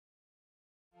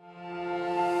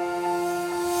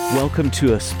Welcome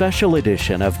to a special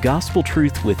edition of Gospel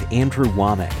Truth with Andrew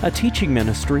Womack, a teaching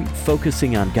ministry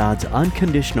focusing on God's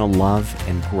unconditional love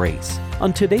and grace.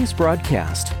 On today's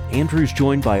broadcast, Andrew's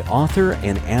joined by author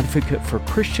and advocate for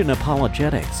Christian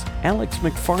apologetics, Alex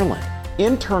McFarland.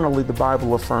 Internally, the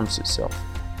Bible affirms itself.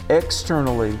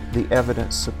 Externally, the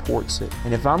evidence supports it.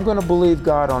 And if I'm going to believe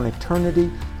God on eternity,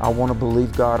 I want to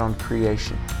believe God on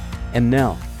creation. And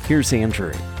now, here's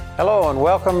Andrew. Hello and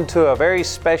welcome to a very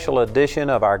special edition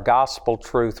of our Gospel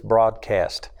Truth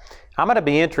broadcast. I'm going to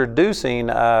be introducing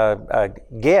a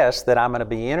guest that I'm going to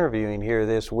be interviewing here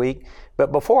this week.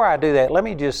 But before I do that, let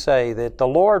me just say that the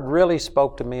Lord really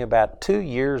spoke to me about 2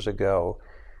 years ago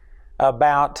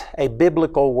about a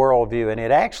biblical worldview. And it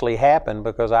actually happened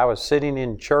because I was sitting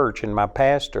in church and my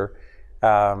pastor,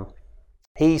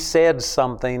 he said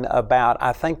something about,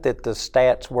 I think that the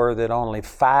stats were that only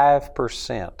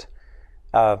 5%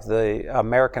 of the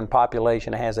American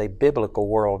population has a biblical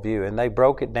worldview. And they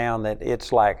broke it down that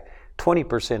it's like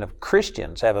 20% of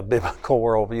Christians have a biblical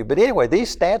worldview. But anyway,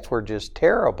 these stats were just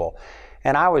terrible.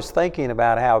 And I was thinking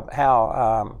about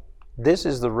how this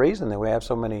is the reason that we have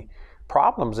so many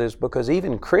problems, is because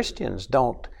even Christians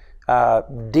don't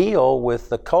deal with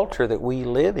the culture that we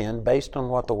live in based on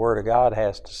what the Word of God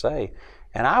has to say.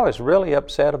 And I was really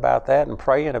upset about that and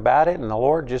praying about it, and the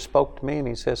Lord just spoke to me and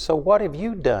He says, so what have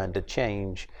you done to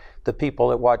change the people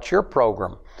that watch your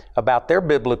program about their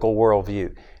biblical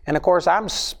worldview? And of course, I'm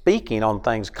speaking on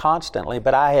things constantly,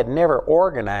 but I had never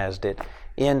organized it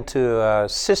into a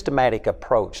systematic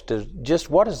approach to just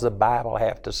what does the Bible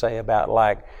have to say about,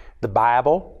 like, the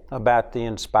Bible, about the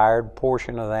inspired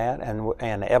portion of that,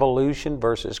 and evolution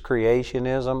versus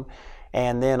creationism,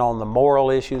 and then on the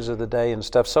moral issues of the day and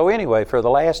stuff. So anyway, for the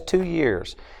last 2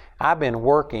 years, I've been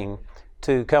working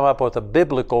to come up with a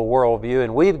biblical worldview,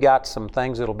 and we've got some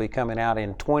things that'll be coming out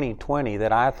in 2020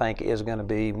 that I think is going to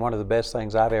be one of the best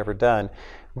things I've ever done.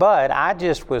 But I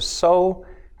just was so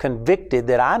convicted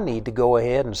that I need to go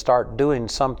ahead and start doing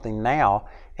something now,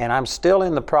 and I'm still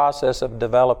in the process of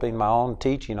developing my own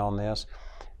teaching on this.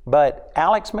 But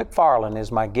Alex McFarland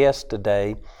is my guest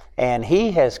today, and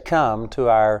he has come to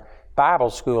our Bible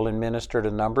school and ministered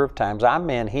a number of times. I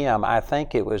met him, I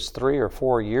think it was 3 or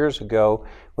 4 years ago,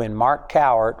 when Mark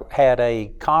Cowart had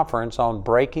a conference on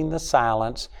breaking the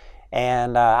silence,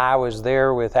 and I was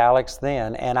there with Alex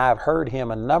then, and I've heard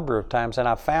him a number of times, and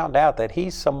I found out that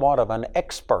he's somewhat of an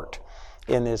expert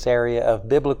in this area of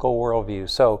biblical worldview.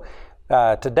 So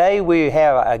today we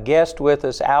have a guest with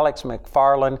us, Alex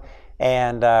McFarland,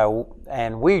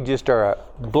 and we just are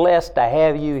blessed to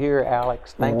have you here,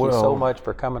 Alex. Thank you so much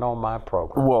for coming on my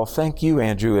program. Well, thank you,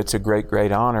 Andrew. It's a great,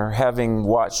 great honor. Having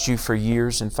watched you for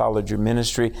years and followed your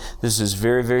ministry, this is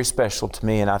very, very special to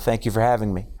me, and I thank you for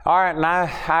having me. All right,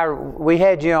 and we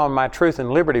had you on my Truth and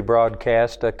Liberty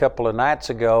broadcast a couple of nights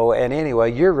ago, and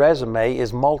anyway, your resume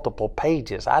is multiple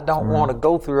pages. I don't want to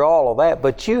go through all of that,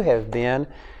 but you have been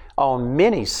on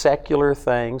many secular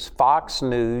things, Fox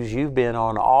News, you've been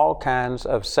on all kinds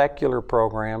of secular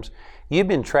programs, you've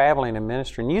been traveling and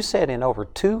ministering. You said in over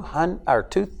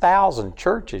 2,000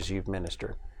 churches you've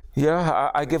ministered. Yeah,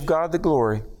 I give God the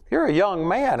glory. You're a young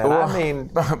man, and well, I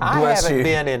mean, I haven't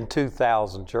been in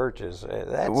 2,000 churches.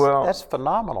 That's a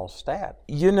phenomenal stat.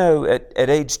 You know, at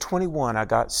age 21, I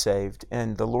got saved,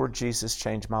 and the Lord Jesus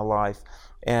changed my life.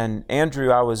 And Andrew,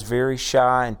 I was very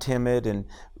shy and timid and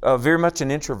very much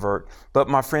an introvert, but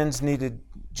my friends needed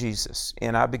Jesus,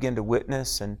 and I began to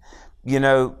witness. And, you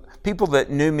know, people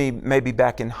that knew me maybe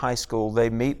back in high school,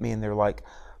 they meet me and they're like,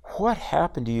 what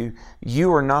happened to you?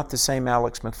 You are not the same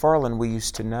Alex McFarland we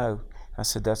used to know. I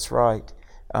said, that's right.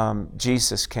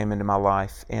 Jesus came into my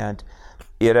life, and,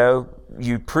 you know,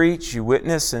 you preach, you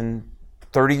witness, and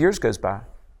 30 years goes by.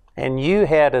 And you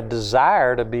had a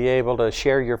desire to be able to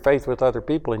share your faith with other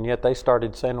people, and yet they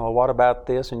started saying, well, what about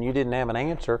this? And you didn't have an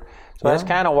answer. So that's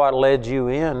kind of what led you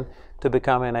in to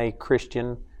becoming a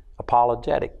Christian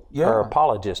apologetic, or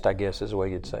apologist, I guess is the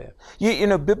way you'd say it. You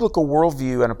know, biblical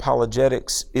worldview and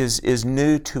apologetics is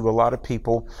new to a lot of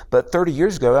people, but 30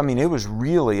 years ago, I mean, it was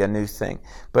really a new thing.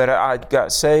 But I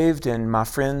got saved, and my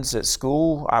friends at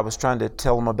school, I was trying to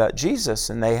tell them about Jesus,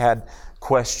 and they had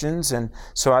questions, and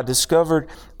so I discovered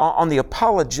on the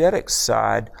apologetics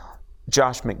side,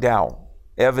 Josh McDowell,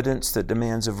 Evidence That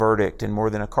Demands a Verdict and More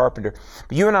Than a Carpenter.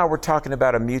 But you and I were talking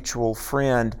about a mutual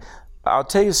friend. I'll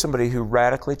tell you somebody who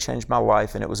radically changed my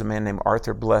life, and it was a man named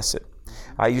Arthur Blessed.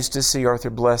 I used to see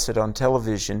Arthur Blessed on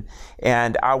television,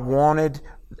 and I wanted,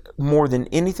 more than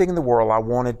anything in the world, I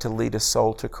wanted to lead a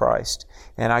soul to Christ.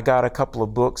 And I got a couple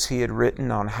of books he had written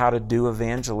on how to do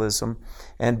evangelism.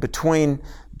 And between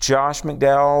Josh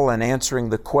McDowell and answering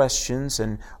the questions,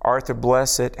 and Arthur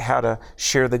Blessett, how to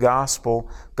share the gospel,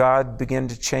 God began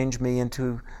to change me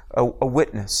into a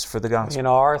witness for the gospel. You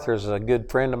know, Arthur's a good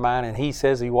friend of mine, and he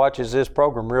says he watches this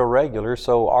program real regular.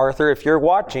 So, Arthur, if you're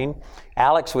watching,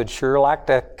 Alex would sure like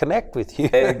to connect with you.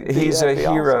 He's a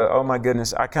hero. Awesome. Oh my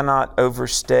goodness. I cannot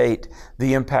overstate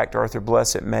the impact Arthur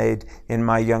Blessett made in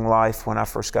my young life when I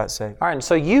first got saved. All right, and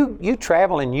so you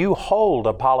travel and you hold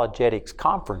apologetics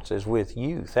conferences with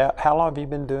youth. How long have you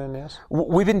been doing this?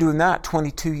 We've been doing that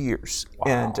 22 years.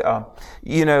 Wow. And,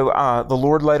 the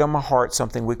Lord laid on my heart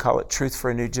something, we call it Truth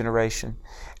for a New Generation.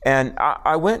 And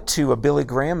I went to a Billy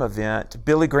Graham event.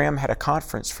 Billy Graham had a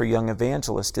conference for young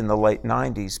evangelists in the late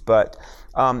 90s, but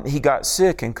he got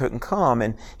sick and couldn't come,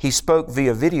 and he spoke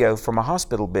via video from a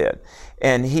hospital bed.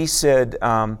 And he said,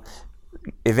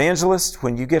 evangelists,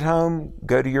 when you get home,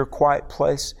 go to your quiet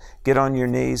place, get on your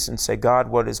knees and say, God,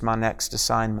 what is my next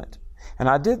assignment? And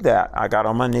I did that. I got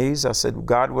on my knees. I said,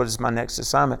 God, what is my next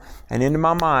assignment? And into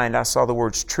my mind, I saw the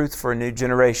words, Truth for a New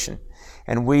Generation.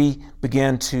 And we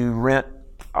began to rent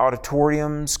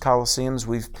auditoriums, coliseums.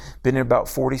 We've been in about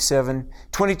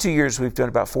 22 years, we've done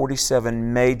about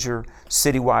 47 major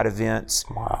citywide events.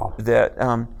 Wow. That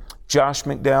Josh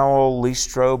McDowell, Lee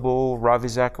Strobel, Ravi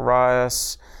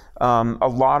Zacharias, a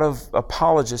lot of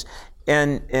apologists.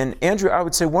 And Andrew, I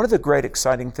would say one of the great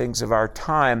exciting things of our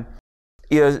time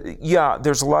is,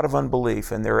 there's a lot of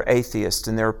unbelief, and there are atheists,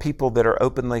 and there are people that are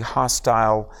openly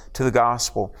hostile to the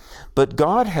gospel. But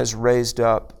God has raised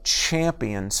up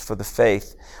champions for the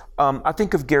faith. I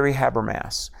think of Gary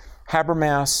Habermas.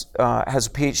 Habermas has a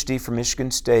PhD from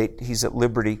Michigan State. He's at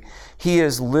Liberty. He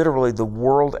is literally the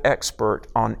world expert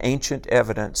on ancient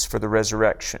evidence for the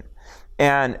resurrection.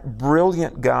 And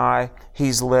brilliant guy.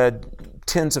 He's led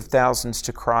tens of thousands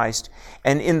to Christ.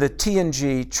 And in the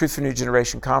TNG, Truth for New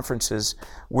Generation conferences,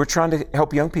 we're trying to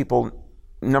help young people,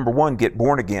 number one, get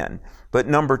born again, but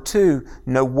number two,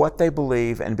 know what they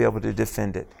believe and be able to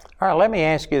defend it. All right, let me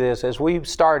ask you this. As we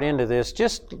start into this,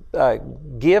 just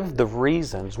give the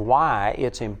reasons why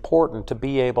it's important to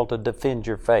be able to defend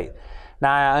your faith.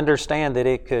 Now, I understand that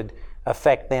it could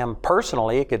affect them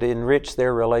personally, it could enrich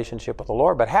their relationship with the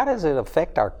Lord, but how does it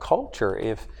affect our culture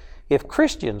if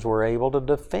Christians were able to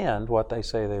defend what they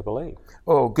say they believe?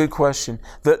 Oh, good question.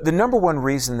 The number one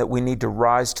reason that we need to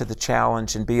rise to the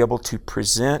challenge and be able to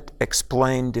present,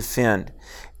 explain, defend,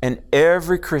 and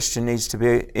every Christian needs to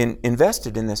be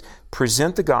invested in this,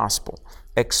 present the gospel,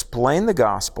 explain the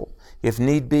gospel, if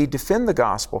need be, defend the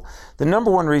gospel. The number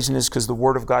one reason is because the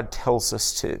Word of God tells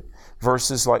us to.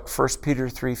 Verses like 1 Peter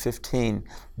 3:15,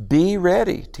 be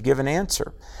ready to give an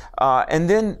answer. And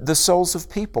then the souls of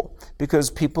people, because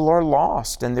people are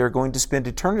lost and they're going to spend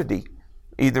eternity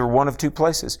either one of two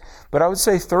places. But I would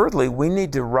say thirdly, we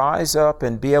need to rise up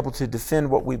and be able to defend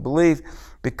what we believe,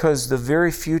 because the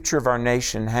very future of our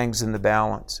nation hangs in the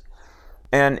balance.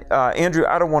 And Andrew,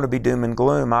 I don't want to be doom and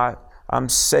gloom. I'm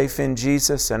safe in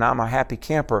Jesus and I'm a happy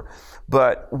camper.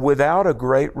 But without a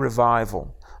great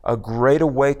revival, a great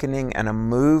awakening, and a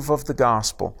move of the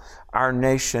gospel, our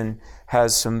nation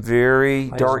has some very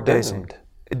dark days.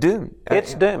 Doomed.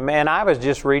 It's doomed. Man, I was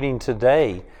just reading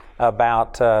today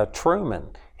about Truman,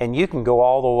 and you can go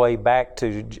all the way back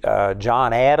to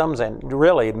John Adams, and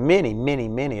really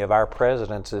many of our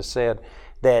presidents have said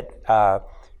that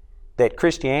that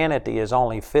Christianity is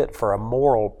only fit for a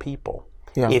moral people.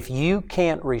 Yeah. If you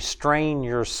can't restrain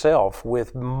yourself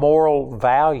with moral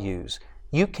values,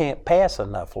 you can't pass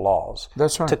enough laws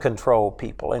to control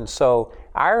people. And so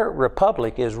our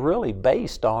republic is really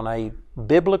based on a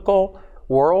biblical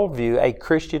worldview, a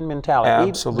Christian mentality.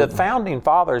 Absolutely. The founding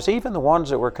fathers, even the ones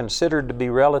that were considered to be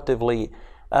relatively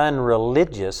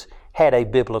unreligious, had a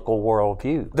biblical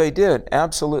worldview. They did,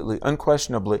 absolutely,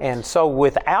 unquestionably. And so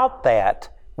without that,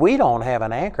 we don't have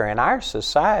an anchor, and our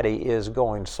society is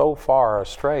going so far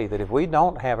astray that if we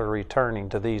don't have a returning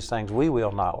to these things, we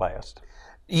will not last.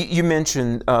 You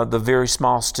mentioned the very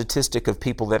small statistic of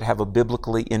people that have a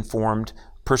biblically informed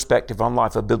perspective on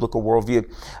life, a biblical worldview.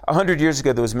 100 years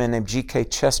ago, there was a man named G.K.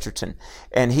 Chesterton,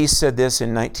 and he said this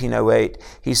in 1908.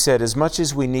 He said, as much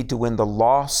as we need to win the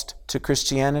lost to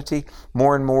Christianity,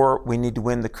 more and more we need to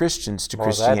win the Christians to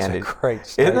Christianity. That's a great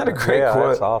statement. Isn't that a great quote?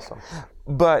 That's awesome.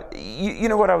 But you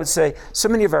know what I would say? So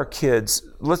many of our kids,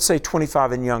 let's say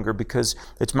 25 and younger, because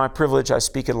it's my privilege, I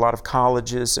speak at a lot of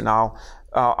colleges, and I'll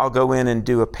go in and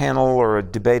do a panel or a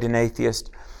debate an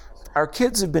atheist. Our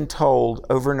kids have been told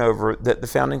over and over that the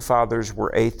Founding Fathers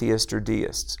were atheists or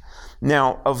deists.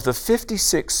 Now, of the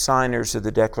 56 signers of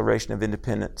the Declaration of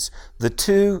Independence, the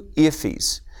two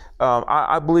iffies,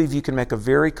 I believe you can make a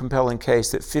very compelling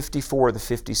case that 54 of the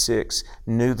 56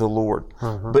 knew the Lord.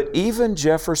 But even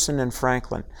Jefferson and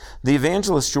Franklin, the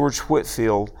evangelist George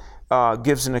Whitefield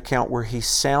gives an account where he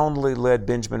soundly led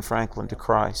Benjamin Franklin to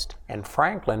Christ. And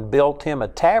Franklin built him a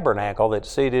tabernacle that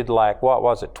seated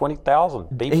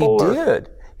 20,000 people?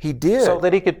 He did. So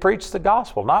that he could preach the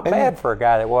gospel. Not bad for a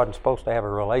guy that wasn't supposed to have a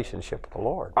relationship with the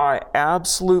Lord. I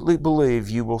absolutely believe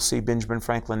you will see Benjamin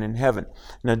Franklin in heaven.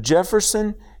 Now,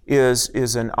 Jefferson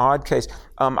is an odd case.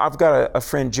 I've got a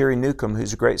friend, Jerry Newcomb,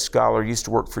 who's a great scholar, used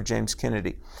to work for James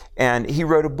Kennedy. And he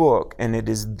wrote a book, and it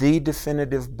is the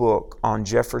definitive book on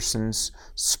Jefferson's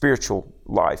spiritual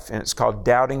life. And it's called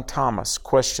Doubting Thomas, ?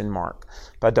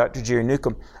 By Dr. Jerry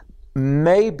Newcomb.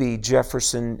 Maybe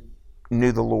Jefferson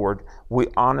knew the Lord. We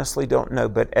honestly don't know.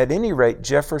 But at any rate,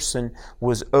 Jefferson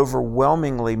was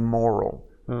overwhelmingly moral.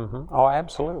 Oh,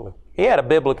 absolutely. He had a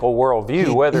biblical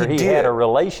worldview, whether he had a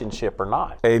relationship or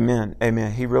not. Amen.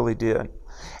 Amen. He really did.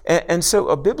 And so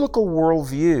a biblical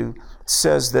worldview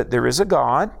says that there is a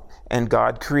God, and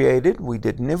God created. We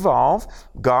didn't evolve.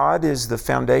 God is the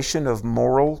foundation of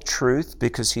moral truth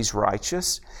because He's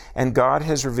righteous. And God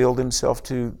has revealed Himself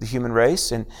to the human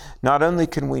race. And not only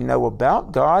can we know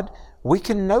about God, we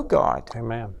can know God.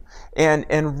 Amen.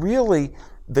 And really,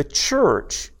 the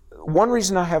church, one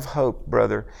reason I have hope,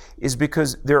 brother, is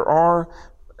because there are,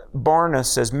 Barna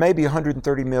says, maybe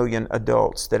 130 million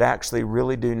adults that actually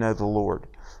really do know the Lord.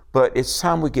 But it's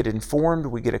time we get informed,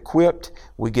 we get equipped,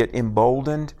 we get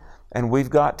emboldened, and we've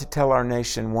got to tell our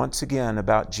nation once again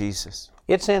about Jesus.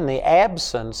 It's in the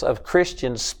absence of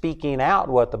Christians speaking out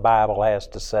what the Bible has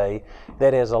to say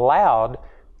that has allowed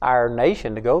our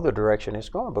nation to go the direction it's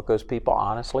going, because people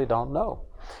honestly don't know.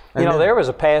 You know, there was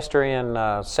a pastor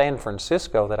in San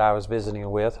Francisco that I was visiting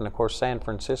with, and of course San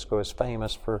Francisco is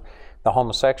famous for the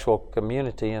homosexual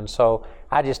community, and so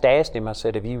I just asked him, I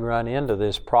said, if you run into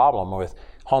this problem with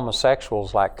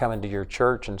homosexuals coming to your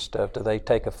church and stuff, do they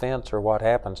take offense or what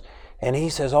happens? And he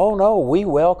says, oh no, we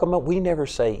welcome it. We never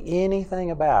say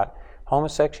anything about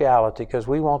homosexuality because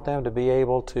we want them to be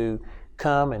able to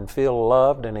come and feel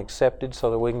loved and accepted so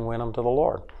that we can win them to the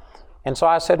Lord. And so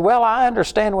I said, well, I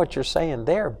understand what you're saying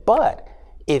there, but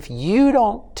if you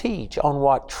don't teach on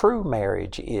what true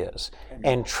marriage is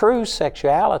and true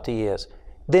sexuality is,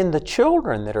 then the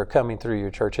children that are coming through your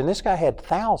church, and this guy had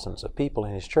thousands of people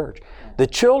in his church, the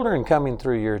children coming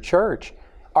through your church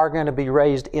are going to be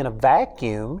raised in a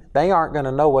vacuum. They aren't going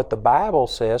to know what the Bible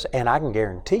says, and I can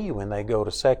guarantee you when they go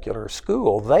to secular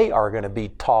school, they are going to be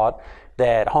taught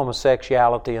that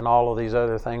homosexuality and all of these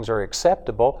other things are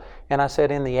acceptable. And I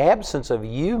said, in the absence of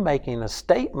you making a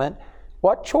statement,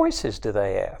 what choices do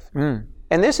they have?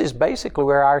 And this is basically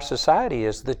where our society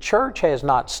is. The church has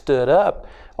not stood up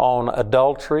on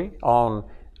adultery, on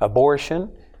abortion,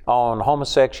 on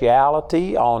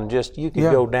homosexuality, on just, you can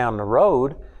go down the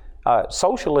road.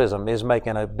 Socialism is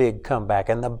making a big comeback,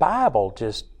 and the Bible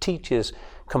just teaches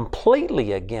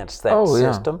completely against that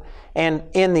system. And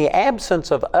in the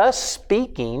absence of us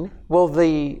speaking, well,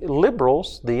 the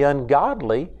liberals, the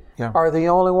ungodly, are the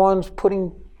only ones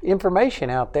putting information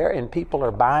out there, and people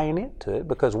are buying into it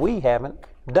because we haven't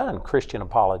done Christian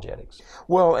apologetics.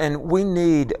 Well, and we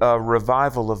need a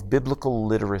revival of biblical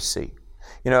literacy.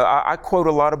 You know, I quote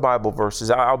a lot of Bible verses.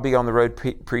 I'll be on the road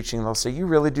preaching, and they'll say, you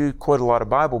really do quote a lot of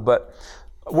Bible, but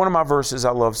one of my verses I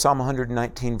love, Psalm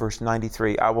 119, verse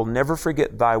 93, I will never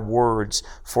forget thy words,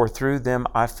 for through them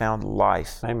I found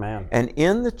life. Amen. And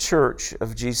in the church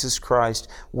of Jesus Christ,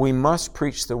 we must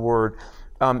preach the word.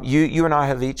 You and I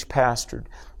have each pastored.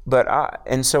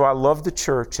 And so I love the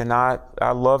church, and I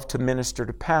love to minister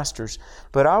to pastors,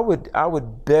 but I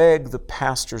would beg the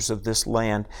pastors of this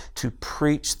land to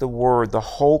preach the word, the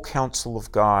whole counsel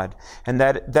of God, and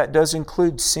that does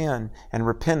include sin and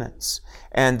repentance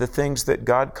and the things that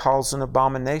God calls an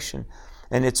abomination.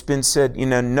 And it's been said,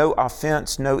 no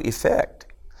offense, no effect.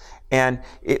 And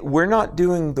we're not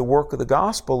doing the work of the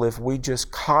gospel if we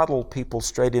just coddle people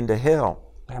straight into hell.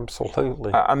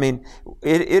 Absolutely. I mean,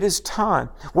 it is time.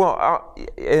 Well,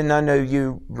 and I know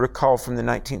you recall from the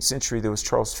 19th century there was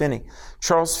Charles Finney.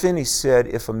 Charles Finney said,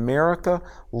 if America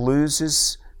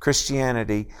loses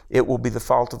Christianity, it will be the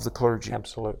fault of the clergy.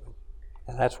 Absolutely.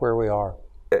 And that's where we are.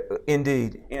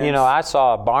 Indeed. And I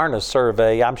saw a Barna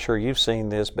survey, I'm sure you've seen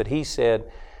this, but he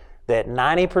said that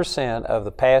 90% of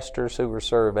the pastors who were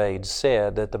surveyed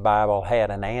said that the Bible had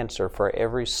an answer for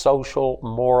every social,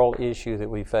 moral issue that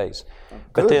we face.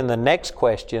 But then the next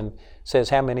question says,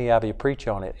 how many of you preach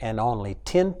on it? And only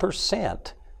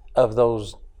 10% of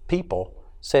those people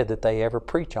said that they ever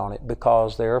preach on it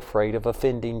because they're afraid of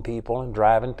offending people and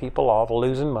driving people off,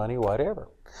 losing money, whatever.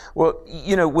 Well,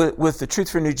 with the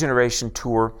Truth for a New Generation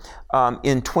tour,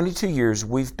 in 22 years,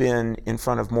 we've been in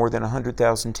front of more than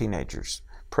 100,000 teenagers.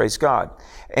 Praise God.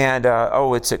 And,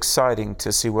 it's exciting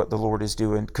to see what the Lord is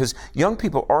doing, because young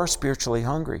people are spiritually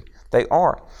hungry. They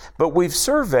are. But we've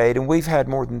surveyed, and we've had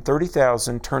more than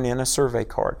 30,000 turn in a survey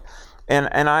card. And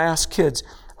I ask kids,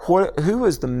 who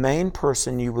is the main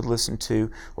person you would listen to,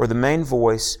 or the main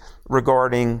voice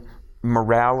regarding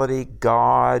morality,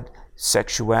 God,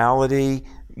 sexuality,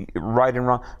 right and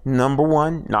wrong? Number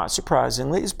one, not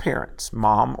surprisingly, is parents,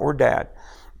 mom or dad.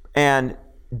 And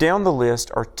down the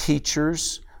list are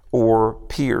teachers or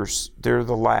peers. They're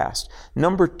the last.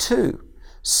 Number two,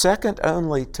 second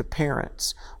only to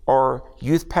parents, are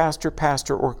youth pastor,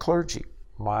 or clergy.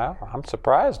 Wow, I'm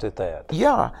surprised at that.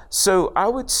 Yeah, so I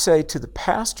would say to the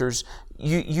pastors,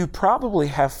 you probably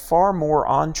have far more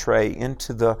entree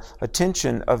into the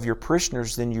attention of your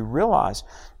parishioners than you realize.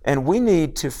 And we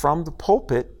need to, from the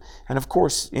pulpit, and of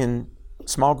course in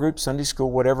small groups, Sunday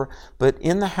school, whatever, but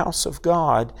in the house of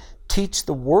God, teach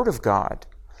the Word of God.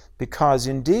 Because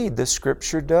indeed, the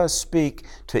Scripture does speak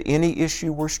to any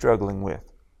issue we're struggling with.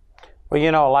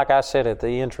 Well, like I said at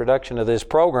the introduction of this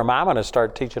program, I'm going to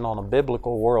start teaching on a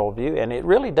biblical worldview, and it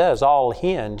really does all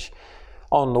hinge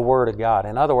on the Word of God.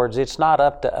 In other words, it's not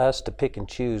up to us to pick and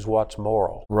choose what's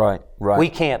moral. Right. We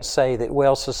can't say that,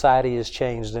 well, society has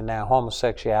changed and now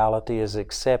homosexuality is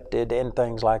accepted and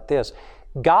things like this.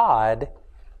 God,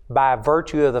 by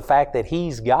virtue of the fact that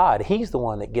He's God, He's the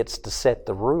one that gets to set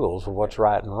the rules of what's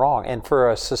right and wrong. And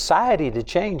for a society to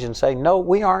change and say, no,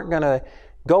 we aren't going to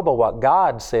go by what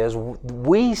God says,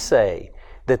 we say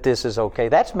that this is okay,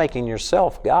 that's making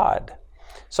yourself God.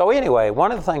 So anyway,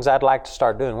 one of the things I'd like to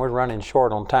start doing, we're running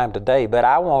short on time today, but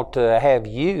I want to have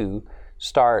you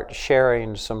start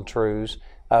sharing some truths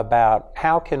about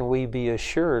how can we be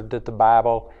assured that the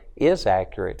Bible is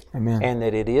accurate. Amen. And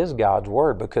that it is God's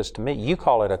Word, because to me, you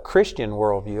call it a Christian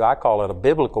worldview, I call it a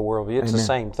biblical worldview. It's Amen. The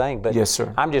same thing, but yes,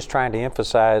 sir. I'm just trying to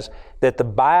emphasize that the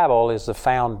Bible is the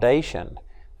foundation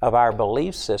of our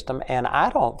belief system, and I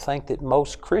don't think that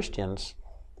most Christians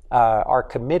are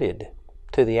committed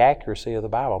to the accuracy of the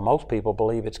Bible. Most people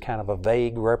believe it's kind of a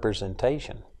vague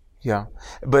representation. Yeah,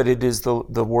 but it is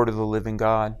the Word of the living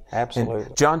God. Absolutely.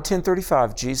 In John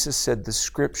 10:35, Jesus said the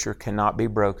Scripture cannot be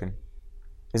broken.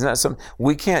 Isn't that something?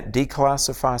 We can't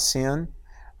declassify sin.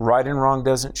 Right and wrong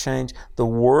doesn't change. The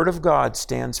Word of God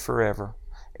stands forever,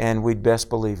 and we'd best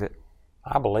believe it.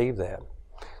 I believe that.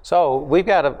 So we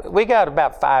got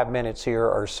about 5 minutes here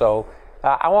or so.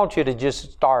 I want you to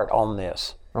just start on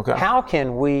this. Okay. How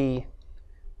can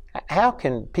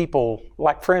people,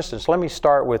 like for instance, let me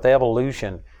start with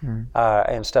evolution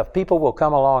and stuff. People will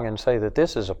come along and say that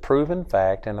this is a proven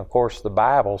fact, and of course the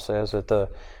Bible says that the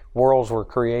worlds were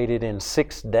created in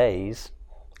 6 days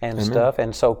and Amen. stuff.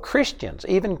 And so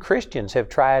even Christians have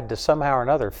tried to somehow or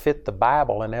another fit the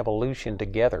Bible and evolution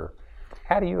together.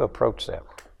 How do you approach that?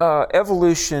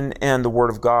 Evolution and the Word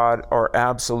of God are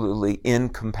absolutely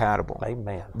incompatible.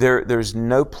 Amen. There's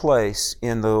no place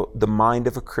in the mind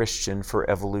of a Christian for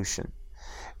evolution.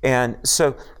 And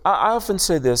so I often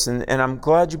say this, and I'm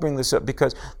glad you bring this up,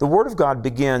 because the Word of God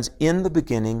begins, in the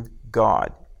beginning,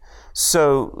 God.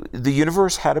 So the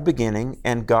universe had a beginning,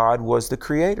 and God was the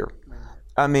creator.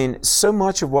 I mean, so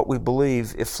much of what we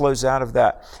believe, it flows out of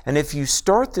that. And if you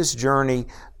start this journey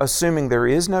assuming there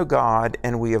is no God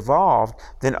and we evolved,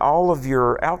 then all of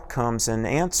your outcomes and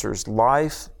answers,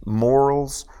 life,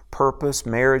 morals, purpose,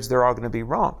 marriage, they're all going to be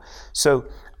wrong. So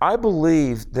I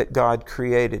believe that God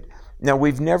created. Now,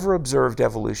 we've never observed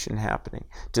evolution happening,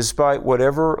 despite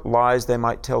whatever lies they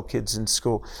might tell kids in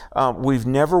school. We've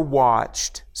never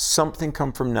watched something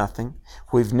come from nothing.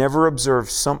 We've never observed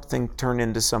something turn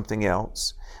into something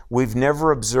else. We've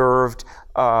never observed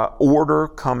order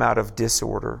come out of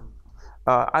disorder.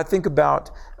 I think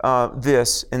about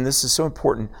this, and this is so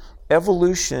important.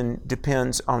 Evolution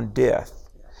depends on death,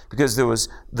 because there was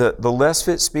the less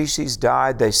fit species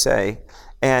died, they say,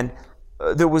 and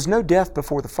there was no death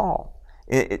before the fall.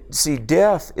 See,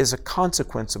 death is a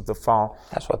consequence of the fall.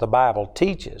 That's what the Bible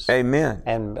teaches. Amen.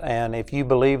 And if you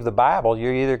believe the Bible,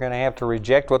 you're either going to have to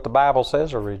reject what the Bible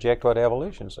says or reject what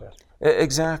evolution says.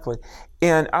 Exactly.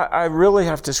 And I really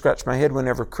have to scratch my head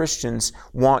whenever Christians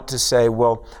want to say,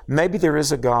 well, maybe there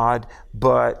is a God,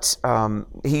 but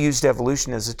He used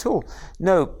evolution as a tool.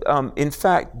 No, in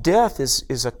fact, death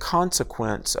is a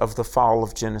consequence of the fall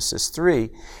of Genesis 3.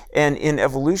 And in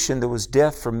evolution, there was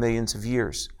death for millions of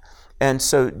years. And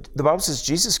so the Bible says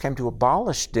Jesus came to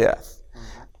abolish death.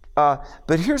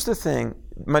 But here's the thing,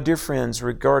 my dear friends,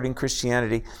 regarding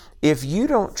Christianity. If you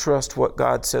don't trust what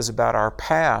God says about our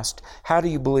past, how do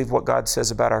you believe what God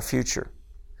says about our future?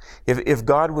 If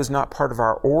God was not part of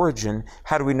our origin,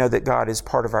 how do we know that God is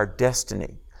part of our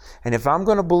destiny? And if I'm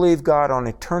going to believe God on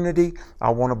eternity, I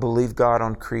want to believe God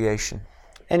on creation.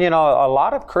 And you know, a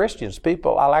lot of Christians,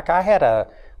 people, like I had a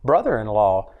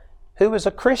brother-in-law who was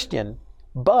a Christian,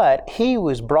 but he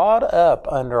was brought up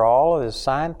under all of this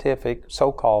scientific,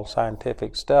 so-called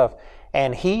scientific stuff,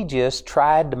 and he just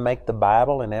tried to make the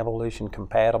Bible and evolution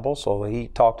compatible. So he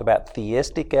talked about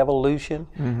theistic evolution,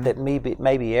 that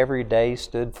maybe every day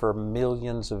stood for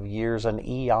millions of years, an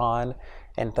eon,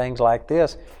 and things like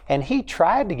this. And he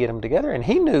tried to get them together, and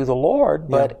he knew the Lord,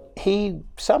 but he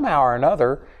somehow or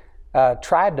another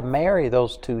tried to marry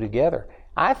those two together.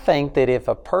 I think that if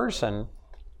a person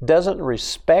doesn't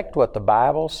respect what the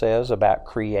Bible says about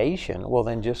creation, well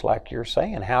then, just like you're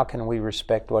saying, how can we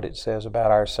respect what it says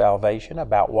about our salvation,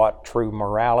 about what true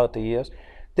morality is?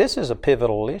 This is a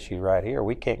pivotal issue right here.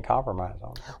 We can't compromise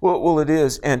on it. Well, it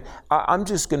is. And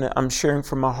I'm sharing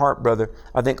from my heart, brother.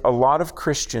 I think a lot of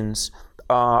Christians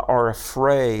are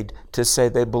afraid to say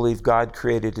they believe God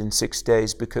created in 6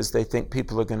 days because they think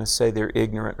people are going to say they're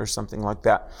ignorant or something like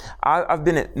that. I've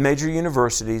been at major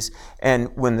universities, and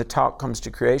when the talk comes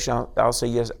to creation, I'll say,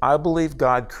 yes, I believe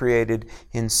God created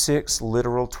in 6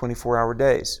 literal 24-hour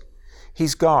days.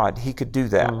 He's God. He could do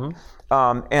that.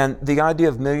 And the idea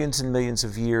of millions and millions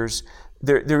of years,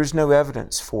 there is no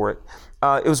evidence for it.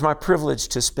 It was my privilege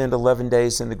to spend 11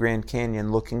 days in the Grand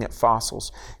Canyon looking at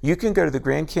fossils. You can go to the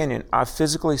Grand Canyon. I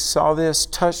physically saw this,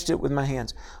 touched it with my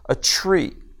hands. A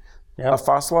tree, a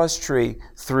fossilized tree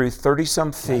through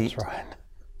 30-some feet,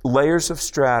 layers of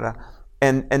strata,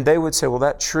 and they would say, well,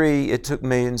 that tree, it took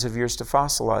millions of years to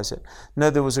fossilize it.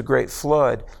 No, there was a great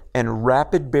flood, and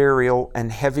rapid burial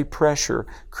and heavy pressure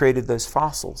created those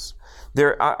fossils.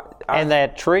 And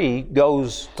that tree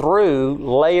goes through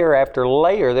layer after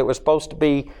layer that was supposed to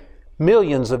be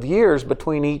millions of years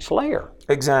between each layer.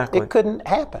 Exactly. It couldn't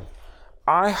happen.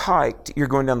 I hiked, you're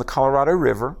going down the Colorado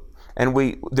River, and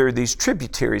there are these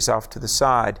tributaries off to the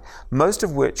side, most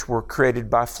of which were created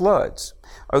by floods.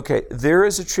 Okay, there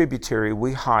is a tributary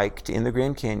we hiked in the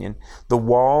Grand Canyon. The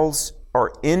walls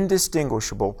are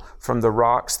indistinguishable from the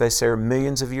rocks they say are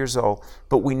millions of years old,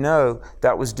 but we know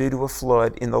that was due to a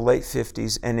flood in the late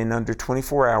 50s, and in under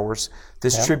 24 hours,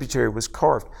 this tributary was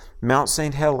carved. Mount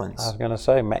St. Helens. I was going to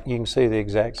say, you can see the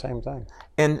exact same thing.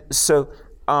 And so,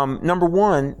 number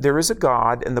one, there is a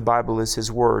God, and the Bible is His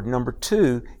Word. Number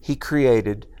two, He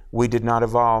created. We did not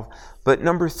evolve. But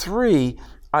number three,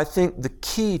 I think the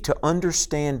key to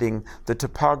understanding the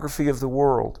topography of the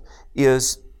world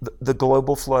is the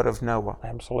global flood of Noah.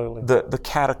 Absolutely. The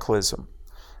cataclysm.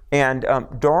 And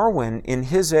Darwin, in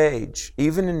his age,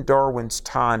 even in Darwin's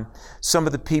time, some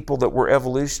of the people that were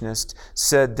evolutionists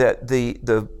said that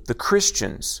the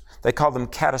Christians, they call them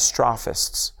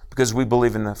catastrophists because we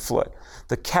believe in the flood.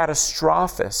 The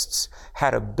catastrophists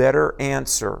had a better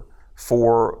answer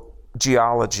for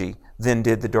geology than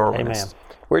did the Darwinists. Amen.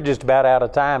 We're just about out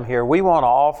of time here. We want to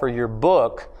offer your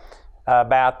book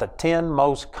about the 10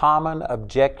 most common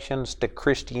objections to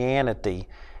Christianity.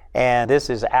 And this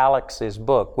is Alex's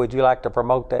book. Would you like to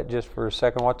promote that just for a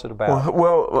second? What's it about?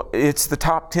 Well, it's the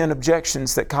top 10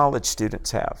 objections that college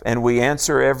students have. And we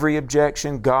answer every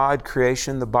objection: God,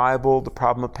 creation, the Bible, the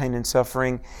problem of pain and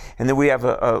suffering. And then we have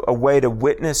a way to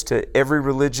witness to every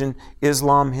religion: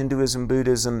 Islam, Hinduism,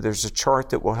 Buddhism. There's a chart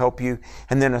that will help you.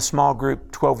 And then a small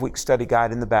group 12-week study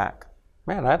guide in the back.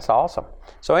 Man, that's awesome.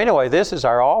 So anyway, this is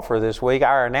our offer this week.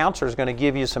 Our announcer is going to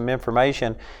give you some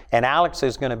information, and Alex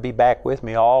is going to be back with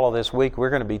me all of this week. We're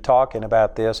going to be talking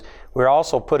about this. We're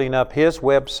also putting up his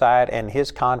website and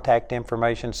his contact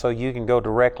information so you can go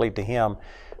directly to him.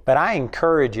 But I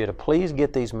encourage you to please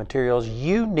get these materials.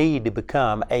 You need to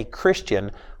become a Christian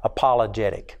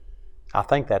apologetic. I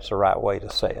think that's the right way to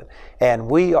say it. And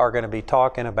we are going to be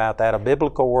talking about that, a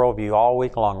biblical worldview, all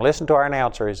week long. Listen to our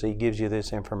announcer as he gives you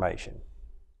this information.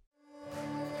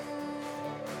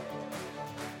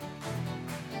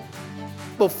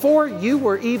 Before you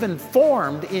were even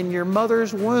formed in your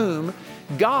mother's womb,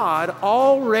 God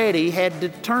already had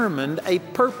determined a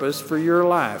purpose for your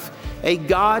life, a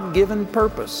God-given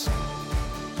purpose.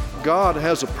 God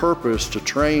has a purpose to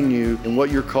train you in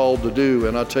what you're called to do,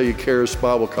 and I tell you, Charis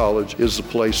Bible College is the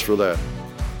place for that.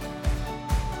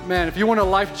 Man, if you want a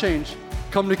life change,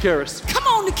 come to Charis. Come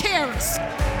on to Charis!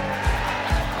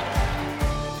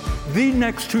 The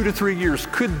next 2 to 3 years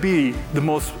could be the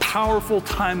most powerful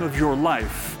time of your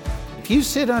life. If you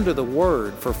sit under the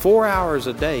Word for 4 hours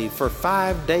a day, for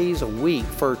 5 days a week,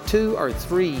 for 2 or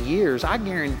 3 years, I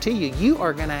guarantee you, you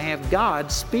are going to have God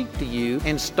speak to you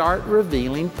and start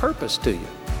revealing purpose to you.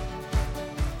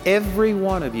 Every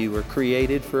one of you are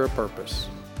created for a purpose.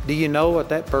 Do you know what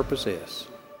that purpose is?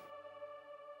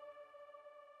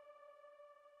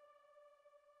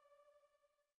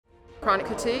 Chronic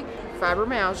fatigue,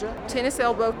 fibromyalgia, tennis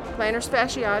elbow, plantar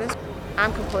fasciitis.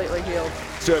 I'm completely healed.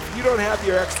 So if you don't have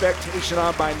your expectation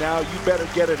on by now, you better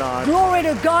get it on. Glory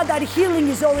to God, that healing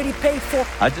is already paid for.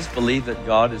 I just believe that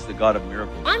God is the God of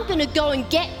miracles. I'm going to go and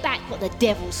get back what the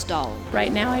devil stole.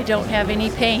 Right now, I don't have any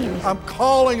pain. I'm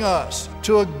calling us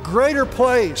to a greater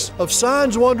place of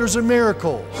signs, wonders, and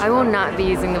miracles. I will not be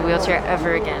using the wheelchair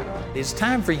ever again. It's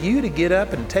time for you to get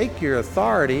up and take your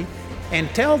authority and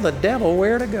tell the devil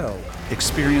where to go.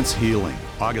 Experience healing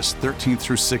August 13th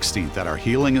through 16th at our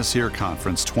Healing is Here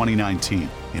Conference 2019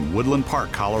 in Woodland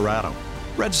Park, Colorado.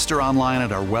 Register online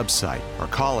at our website or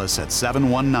call us at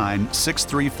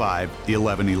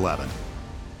 719-635-1111.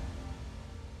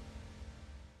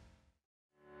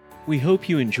 We hope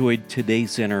you enjoyed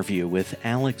today's interview with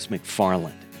Alex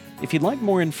McFarland. If you'd like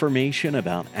more information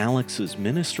about Alex's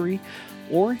ministry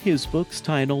or his books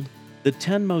titled The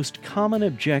 10 Most Common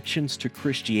Objections to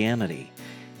Christianity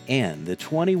and the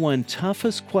 21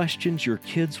 Toughest Questions Your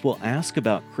Kids Will Ask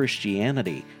About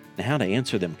Christianity and How to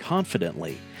Answer Them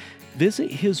Confidently, visit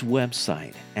his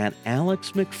website at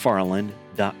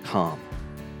alexmcfarland.com.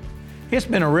 It's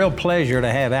been a real pleasure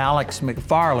to have Alex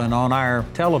McFarland on our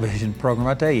television program.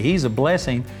 I tell you, he's a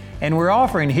blessing. And we're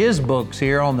offering his books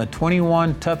here on the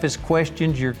 21 toughest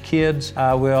questions your kids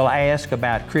will ask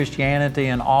about Christianity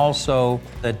and also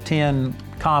the 10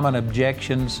 common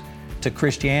objections to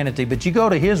Christianity. But you go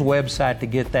to his website to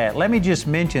get that. Let me just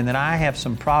mention that I have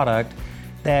some product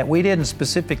that we didn't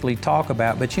specifically talk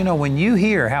about. But you know, when you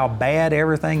hear how bad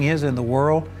everything is in the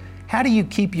world, how do you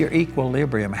keep your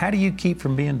equilibrium? How do you keep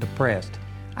from being depressed?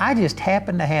 I just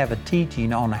happen to have a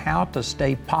teaching on how to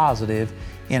stay positive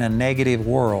in a negative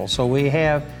world. So we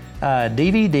have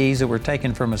DVDs that were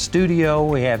taken from a studio,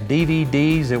 we have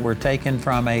DVDs that were taken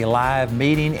from a live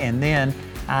meeting, and then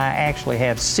I actually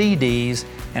have CDs,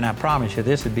 and I promise you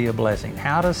this would be a blessing.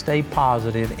 How to stay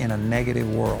positive in a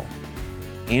negative world.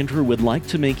 Andrew would like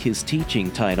to make his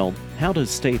teaching titled How to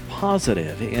Stay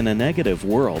Positive in a Negative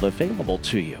World available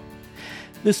to you.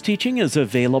 This teaching is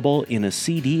available in a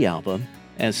CD album,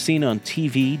 as seen on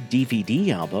TV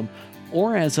DVD album,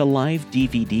 or as a live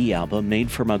DVD album made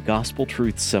from a Gospel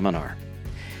Truth seminar.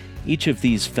 Each of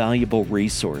these valuable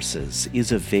resources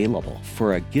is available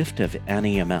for a gift of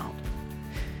any amount.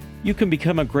 You can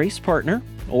become a Grace Partner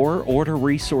or order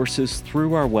resources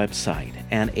through our website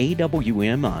at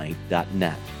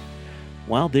awmi.net.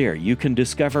 While there, you can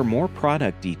discover more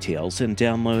product details and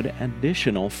download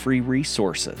additional free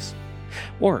resources.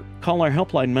 Or call our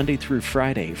helpline Monday through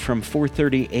Friday from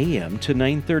 4:30 a.m. to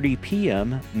 9:30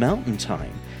 p.m. Mountain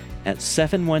Time at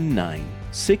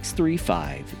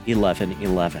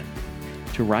 719-635-1111.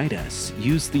 To write us,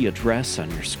 use the address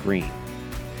on your screen.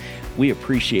 We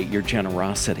appreciate your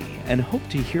generosity and hope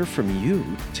to hear from you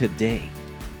today.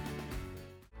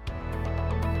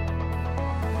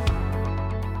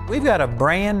 We've got a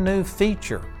brand new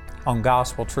feature on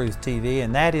Gospel Truth TV,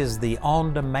 and that is the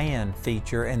on-demand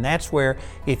feature. And that's where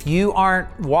if you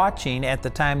aren't watching at the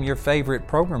time your favorite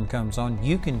program comes on,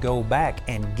 you can go back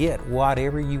and get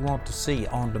whatever you want to see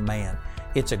on demand.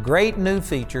 It's a great new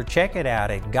feature. Check it out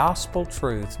at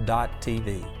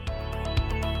gospeltruth.tv.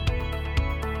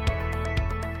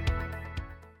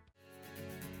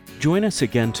 Join us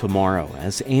again tomorrow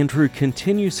as Andrew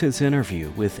continues his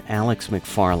interview with Alex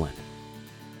McFarland.